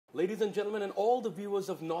Ladies and gentlemen, and all the viewers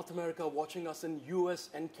of North America watching us in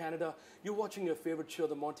US and Canada, you're watching your favorite show,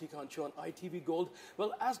 The Monty Khan Show on ITV Gold.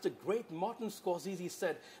 Well, as the great Martin Scorsese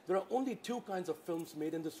said, there are only two kinds of films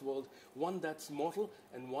made in this world, one that's mortal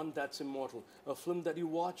and one that's immortal. A film that you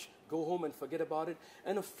watch, go home and forget about it,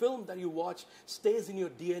 and a film that you watch stays in your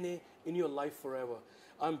DNA, in your life forever.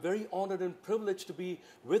 I'm very honored and privileged to be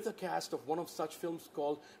with a cast of one of such films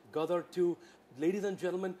called Gadar 2. Ladies and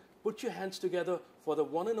gentlemen, put your hands together for the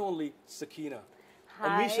one and only Sakina.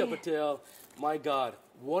 Hi. Ameesha Patel, my God,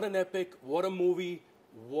 what an epic, what a movie,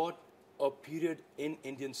 what a period in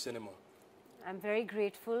Indian cinema. I'm very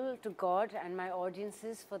grateful to God and my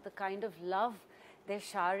audiences for the kind of love they're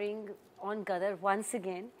showering on Gadar once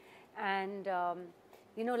again. And,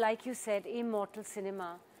 you know, like you said, immortal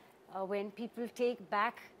cinema, when people take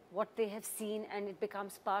back what they have seen and it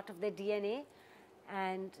becomes part of their DNA.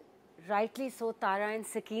 And rightly so, Tara and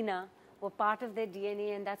Sakina were part of their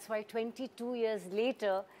DNA, and that's why 22 years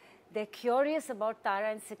later, they're curious about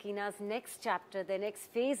Tara and Sakina's next chapter, their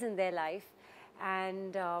next phase in their life,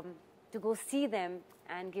 and to go see them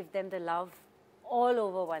and give them the love all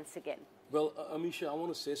over once again. Well, Ameesha, I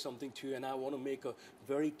want to say something to you, and I want to make a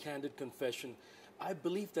very candid confession. I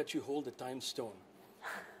believe that you hold the time stone.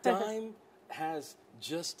 Time has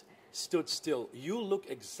just stood still. You look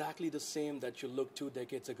exactly the same that you looked 2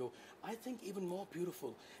 decades ago. I think even more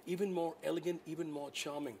beautiful, even more elegant, even more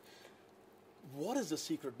charming. What is the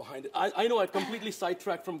secret behind it? I know I completely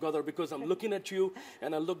sidetracked from Gadar because I'm looking at you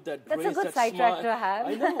and I looked at Grace. That's a good sidetrack to have.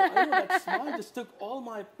 I know, that smile just took all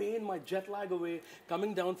my pain, my jet lag away,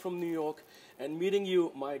 coming down from New York and meeting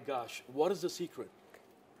you. My gosh, what is the secret?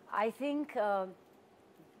 I think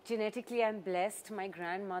genetically I'm blessed. My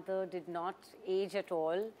grandmother did not age at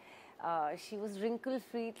all. She was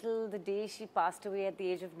wrinkle-free till the day she passed away at the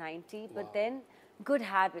age of 90. But Wow. then, good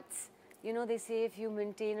habits. You know, they say if you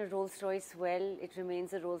maintain a Rolls Royce well, it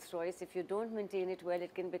remains a Rolls Royce. If you don't maintain it well,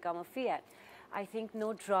 it can become a Fiat. I think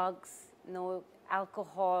no drugs, no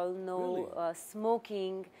alcohol, no Really?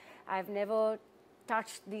 smoking. I've never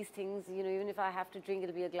touched these things. You know, even if I have to drink,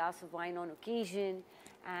 it'll be a glass of wine on occasion.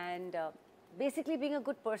 And basically being a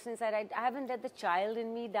good person inside, I haven't let the child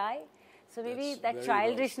in me die. So maybe That's that very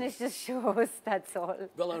childishness just shows, that's all.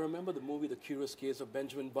 Well, I remember the movie The Curious Case of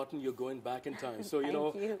Benjamin Button. You're going back in time. So, you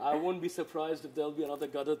know, you. I won't be surprised if there'll be another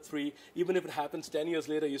Gadar 3. Even if it happens 10 years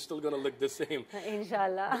later, you're still going to look the same.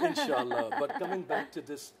 Inshallah. Inshallah. But coming back to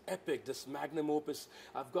this epic, this magnum opus,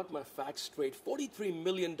 I've got my facts straight. $43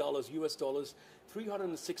 million US dollars,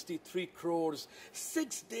 363 crores,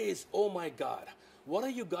 6 days. Oh my God. What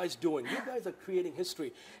are you guys doing? You guys are creating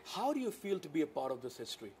history. How do you feel to be a part of this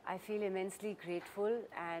history? I feel immensely grateful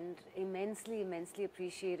and immensely, immensely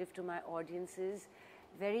appreciative to my audiences.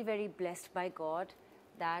 Very, very blessed by God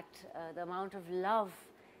that the amount of love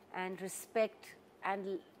and respect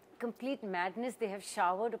and complete madness they have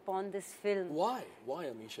showered upon this film. Why? Why,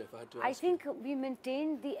 Ameesha, if I had to ask I think we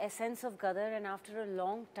maintained the essence of Gadar, and after a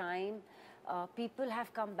long time, people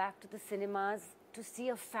have come back to the cinemas to see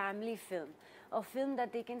a family film. A film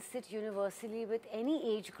that they can sit universally with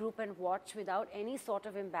any age group and watch without any sort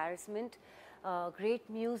of embarrassment. Great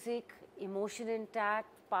music, emotion intact,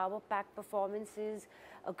 power-packed performances,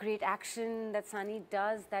 a great action that Sunny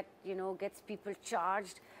does that, you know, gets people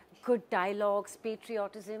charged, good dialogues,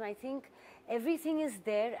 patriotism. I think everything is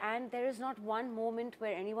there, and there is not one moment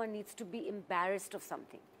where anyone needs to be embarrassed of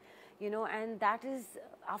something. You know, and that is,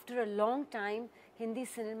 after a long time, Hindi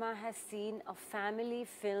cinema has seen a family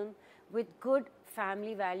film with good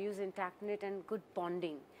family values intact in it and good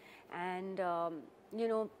bonding. And, you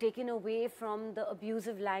know, taken away from the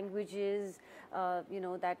abusive languages, you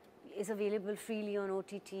know, that is available freely on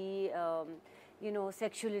OTT, you know,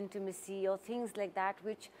 sexual intimacy or things like that,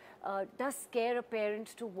 which does scare a parent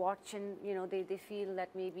to watch, and, you know, they feel that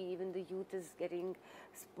maybe even the youth is getting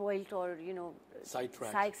spoilt or, you know,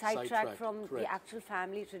 sidetracked from Correct. the actual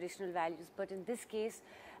family traditional values. But in this case,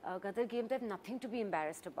 Gadar gave them nothing to be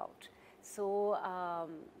embarrassed about. So,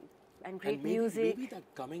 and great and maybe, music. Maybe that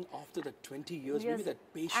coming after the 20 years, maybe that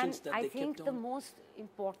patience and that I they think kept the on. most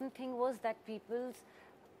important thing was that people's,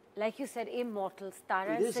 like you said, immortals,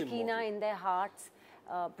 Tara It and is Sakina immortal. in their hearts,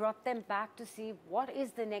 brought them back to see what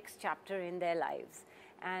is the next chapter in their lives.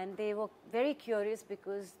 And they were very curious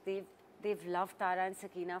because they've loved Tara and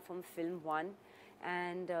Sakina from film 1.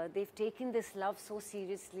 And they've taken this love so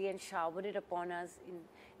seriously and showered it upon us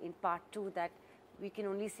in part 2 that we can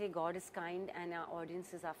only say God is kind and our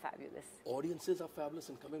audiences are fabulous. Audiences are fabulous,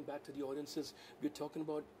 and coming back to the audiences, we're talking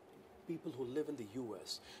about people who live in the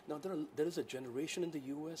US. Now, there is a generation in the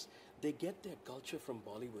US, they get their culture from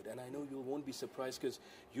Bollywood. And I know you won't be surprised because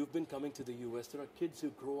you've been coming to the US. There are kids who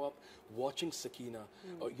grow up watching Sakina,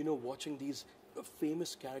 or, you know, watching these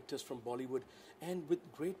famous characters from Bollywood. And with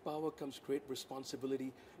great power comes great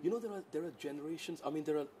responsibility. You know, there are generations, I mean,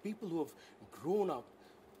 there are people who have grown up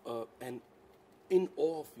and in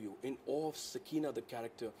awe of you, in awe of Sakina, the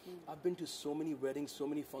character. I've been to so many weddings, so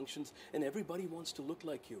many functions, and everybody wants to look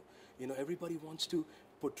like you. You know, everybody wants to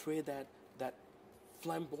portray that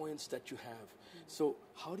flamboyance that you have. So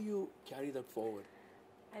how do you carry that forward?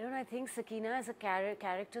 I don't know, I think Sakina is a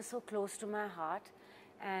character so close to my heart,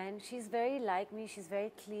 and she's very like me. She's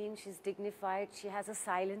very clean, she's dignified, she has a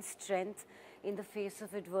silent strength in the face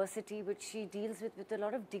of adversity, which she deals with a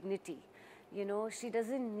lot of dignity. You know, she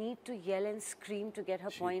doesn't need to yell and scream to get her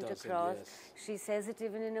point across. Yes. She says it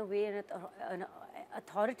even in a way, an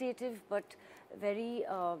authoritative, but very,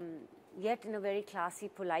 yet in a very classy,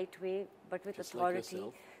 polite way, but with just authority.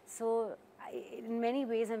 Like so, in many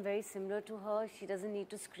ways, I'm very similar to her. She doesn't need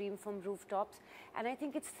to scream from rooftops. And I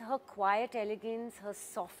think it's her quiet elegance, her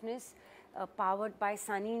softness, powered by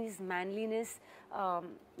Sunny's manliness. The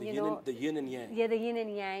yin and yang. Yeah, the yin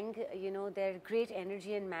and yang. You know, their great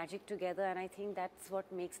energy and magic together, and I think that's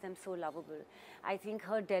what makes them so lovable. I think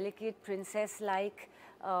her delicate princess-like,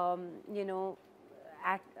 you know,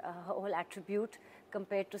 her whole attribute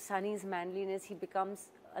compared to Sunny's manliness, he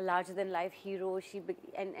becomes a larger-than-life hero.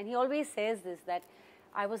 And he always says this, that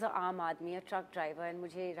I was a aam aadmi, a truck driver, and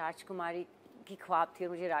mujhe Rajkumari की ख्वाब थी और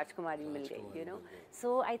मुझे राजकुमारी मिल गई, you know.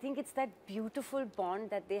 So I think it's that beautiful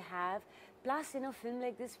bond that they have. Plus, in a film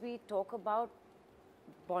like this, we talk about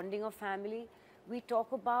bonding of family. We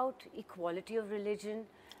talk about equality of religion.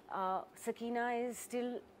 Sakina is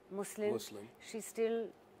still Muslim. She still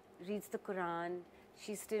reads the Quran.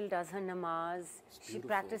 She still does her namaz. She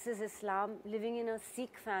practices Islam, living in a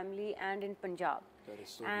Sikh family and in Punjab. That is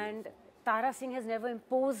so and beautiful. Tara Singh has never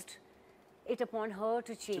imposed it upon her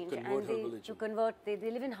to change, to convert. They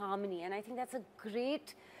live in harmony, and I think that's a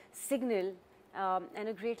great signal and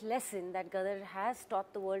a great lesson that Gadar has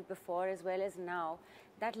taught the world before as well as now,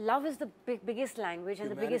 that love is the biggest language and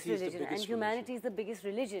the biggest religion, and humanity is the biggest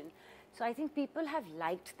religion. So I think people have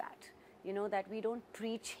liked that, you know, that we don't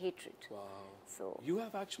preach hatred. Wow. So you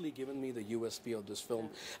have actually given me the USP of this film.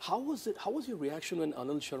 Yeah. How was your reaction when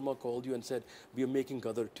Anil Sharma called you and said, we are making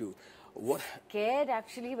Gadar 2? What? Scared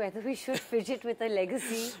actually whether we should fidget with a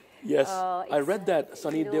legacy. Yes, I read that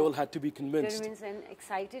Sunny Deol had to be convinced. And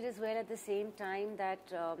excited as well at the same time that,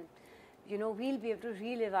 you know, we'll be able to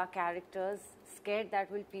relive our characters. Scared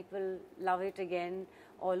that will people love it again,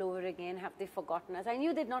 all over again. Have they forgotten us? I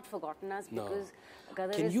knew they'd not forgotten us because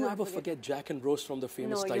Gadar Can you ever forget Jack and Rose from the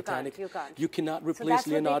famous Titanic? You can't. You cannot replace so that's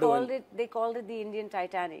Leonardo. What they called it the Indian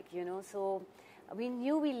Titanic, you know. So we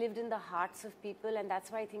knew we lived in the hearts of people, and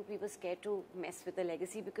that's why I think we were scared to mess with the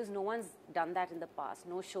legacy, because no one's done that in the past.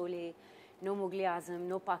 No Sholay, no Mughal-e-Azam,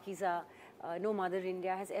 no Pakiza, no Mother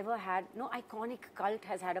India has ever had, no iconic cult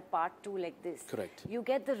has had a part 2 like this. Correct. You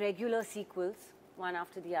get the regular sequels, one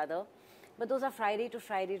after the other, but those are Friday to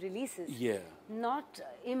Friday releases. Yeah. Not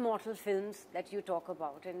immortal films that you talk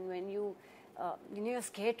about. And when you know, you're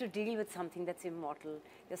scared to deal with something that's immortal.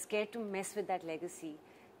 You're scared to mess with that legacy.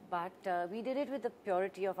 But we did it with the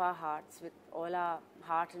purity of our hearts, with all our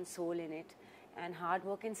heart and soul in it, and hard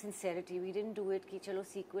work and sincerity. We didn't do it ki chalo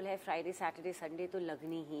sequel hai Friday, Saturday, Sunday to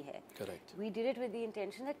lagni hi hai. Correct. We did it with the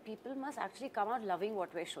intention that people must actually come out loving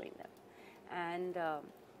what we're showing them. And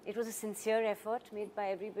it was a sincere effort made by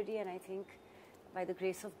everybody, and I think by the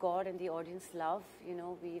grace of God and the audience love, you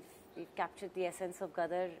know, we've captured the essence of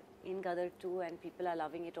Gadar in Gadar 2, and people are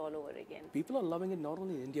loving it all over again. People are loving it not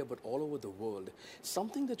only in India but all over the world.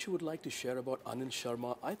 Something that you would like to share about Anil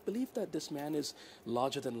Sharma? I believe that this man is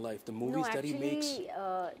larger than life. The movies that he makes.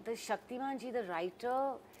 The Shaktiman ji, the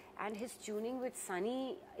writer, and his tuning with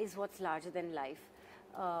Sunny is what's larger than life.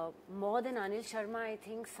 More than Anil Sharma, I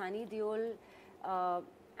think Sunny Deol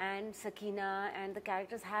and Sakina and the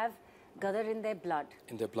characters have Gadar in their blood.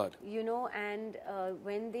 In their blood. You know, and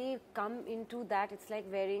when they come into that, it's like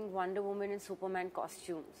wearing Wonder Woman and Superman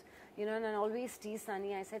costumes. You know, and I always tease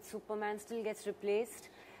Sunny, I said Superman still gets replaced.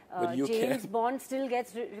 James Bond still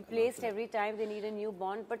gets replaced every time they need a new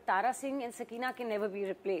Bond. But Tara Singh and Sakina can never be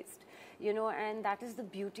replaced. You know, and that is the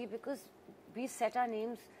beauty, because we set our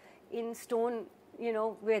names in stone, you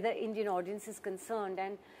know, where the Indian audience is concerned.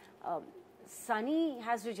 And Sunny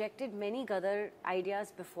has rejected many Gadar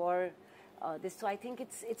ideas before this, so I think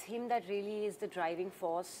it's him that really is the driving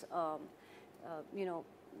force. You know,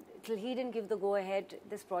 till he didn't give the go-ahead,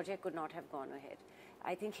 this project could not have gone ahead.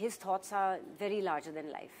 I think his thoughts are very larger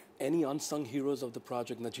than life. Any unsung heroes of the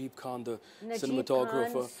project? Najib Khan, the Najib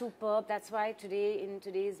cinematographer. Khan, superb. That's why today, in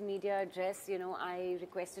today's media address, I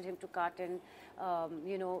requested him to cut, and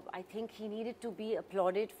I think he needed to be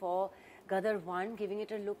applauded for Gadar 1, giving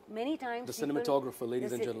it a look. Many times the cinematographer,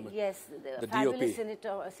 ladies and gentlemen. Yes, the fabulous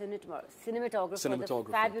cinematographer,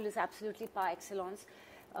 the fabulous, absolutely par excellence.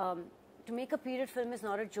 To make a period film is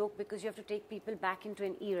not a joke, because you have to take people back into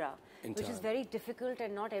an era, which is very difficult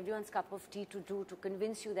and not everyone's cup of tea to do, to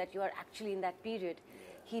convince you that you are actually in that period.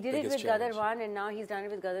 He did it with Gadar 1, and now he's done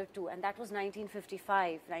it with Gadar 2. And that was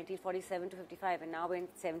 1955, 1947 to 55, and now we're in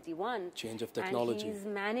 71. Change of technology. And he's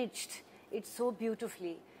managed it so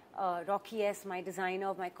beautifully. Rocky S., my designer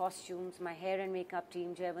of my costumes, my hair and makeup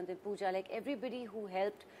team, Jayavant and Pooja, like everybody who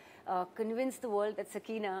helped convince the world that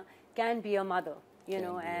Sakina can be a mother.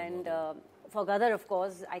 For Gadar, of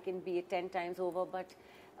course, I can be it 10 times over, but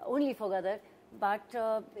only for Gadar. But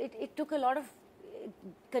it took a lot of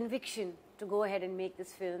conviction to go ahead and make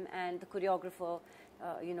this film, and the choreographer,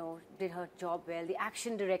 did her job well. The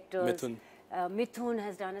action directors, Mithun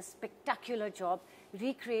has done a spectacular job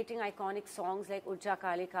recreating iconic songs like Urja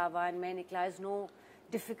Kale Kawa and Main Nikla is no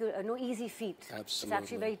easy feat. Absolutely. It's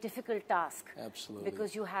actually a very difficult task. Absolutely.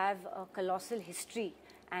 Because you have a colossal history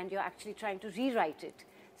and you're actually trying to rewrite it.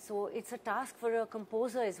 So it's a task for a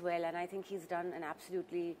composer as well, and I think he's done an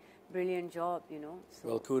absolutely brilliant job, So.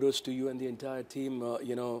 Well, kudos to you and the entire team.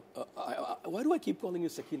 Why do I keep calling you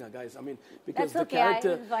Sakina, guys? I mean, because that's the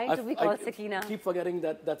character... I'm fine to be called Sakina. I keep forgetting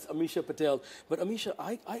that's Ameesha Patel. But Ameesha,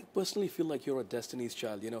 I personally feel like you're a Destiny's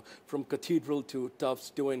Child, from Cathedral to Tufts,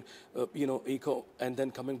 doing, Eco, and then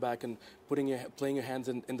coming back and playing your hands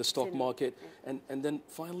in the stock market, and then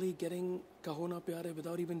finally getting Kaho Na Pyare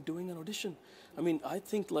without even doing an audition. I mean, I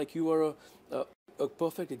think like you are a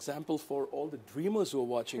perfect example for all the dreamers who are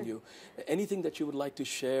watching you. Anything that you would like to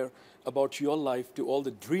share about your life to all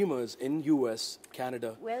the dreamers in US,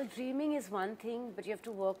 Canada? Well, dreaming is one thing, but you have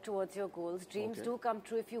to work towards your goals. Dreams do come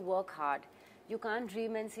true if you work hard. You can't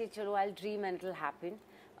dream and say, chalo, I'll dream and it'll happen.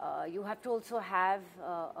 You have to also have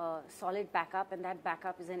a solid backup, and that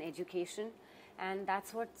backup is an education. And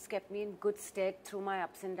that's what's kept me in good stead through my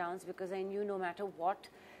ups and downs, because I knew no matter what,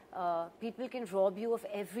 people can rob you of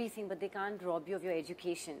everything, but they can't rob you of your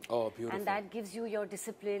education. Oh, beautiful. And that gives you your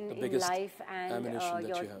discipline in life, and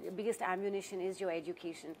your biggest ammunition is your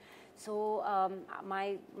education. So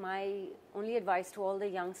my only advice to all the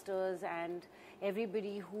youngsters and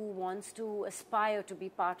everybody who wants to aspire to be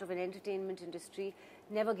part of an entertainment industry,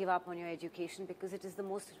 never give up on your education, because it is the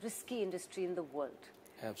most risky industry in the world.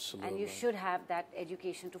 Absolutely. And you should have that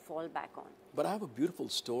education to fall back on. But I have a beautiful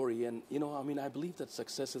story, and I believe that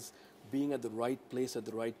success is being at the right place at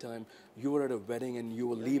the right time. You were at a wedding and you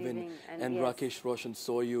were leaving, and Rakesh Roshan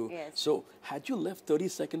saw you. Yes. So had you left 30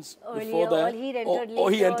 seconds earlier, before that,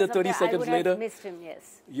 or he entered 30 seconds later, I would have missed him,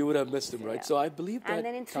 yes. You would have missed him, right? Yeah. So I believe that. And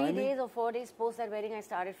then in 3 days or 4 days post that wedding, I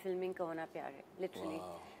started filming Kaho Na Pyare, literally.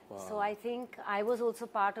 Wow. Wow. So I think I was also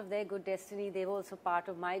part of their good destiny. They were also part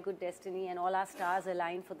of my good destiny, and all our stars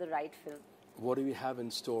aligned for the right film. What do we have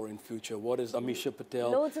in store in future? What is Ameesha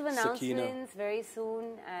Patel? Loads of announcements Sakina? Very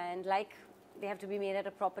soon, and like they have to be made at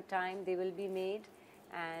a proper time, they will be made.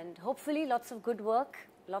 And hopefully lots of good work,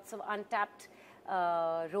 lots of untapped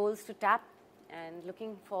roles to tap, and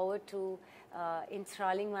looking forward to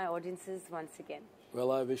enthralling my audiences once again. Well,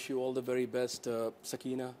 I wish you all the very best,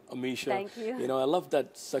 Sakina, Ameesha. Thank you. I love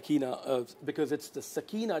that Sakina, because it's the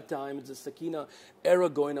Sakina time, it's the Sakina era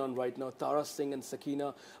going on right now. Tara Singh and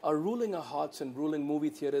Sakina are ruling our hearts and ruling movie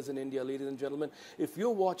theaters in India, ladies and gentlemen. If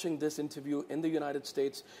you're watching this interview in the United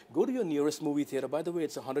States, go to your nearest movie theater. By the way,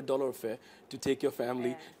 it's a $100 affair to take your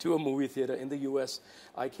family to a movie theater in the US.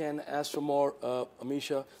 I can ask for more,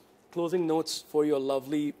 Ameesha. Closing notes for your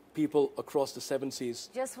lovely people across the 7 seas.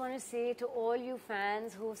 Just want to say to all you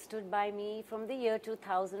fans who stood by me from the year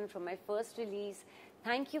 2000, from my first release,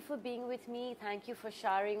 thank you for being with me. Thank you for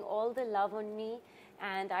showering all the love on me.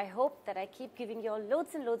 And I hope that I keep giving you all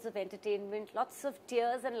loads and loads of entertainment, lots of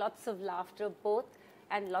tears and lots of laughter, both,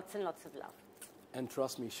 and lots of love. And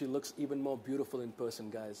trust me, she looks even more beautiful in person,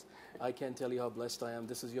 guys. I can't tell you how blessed I am.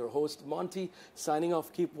 This is your host, Monty, signing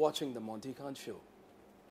off. Keep watching The Monty Khan Show.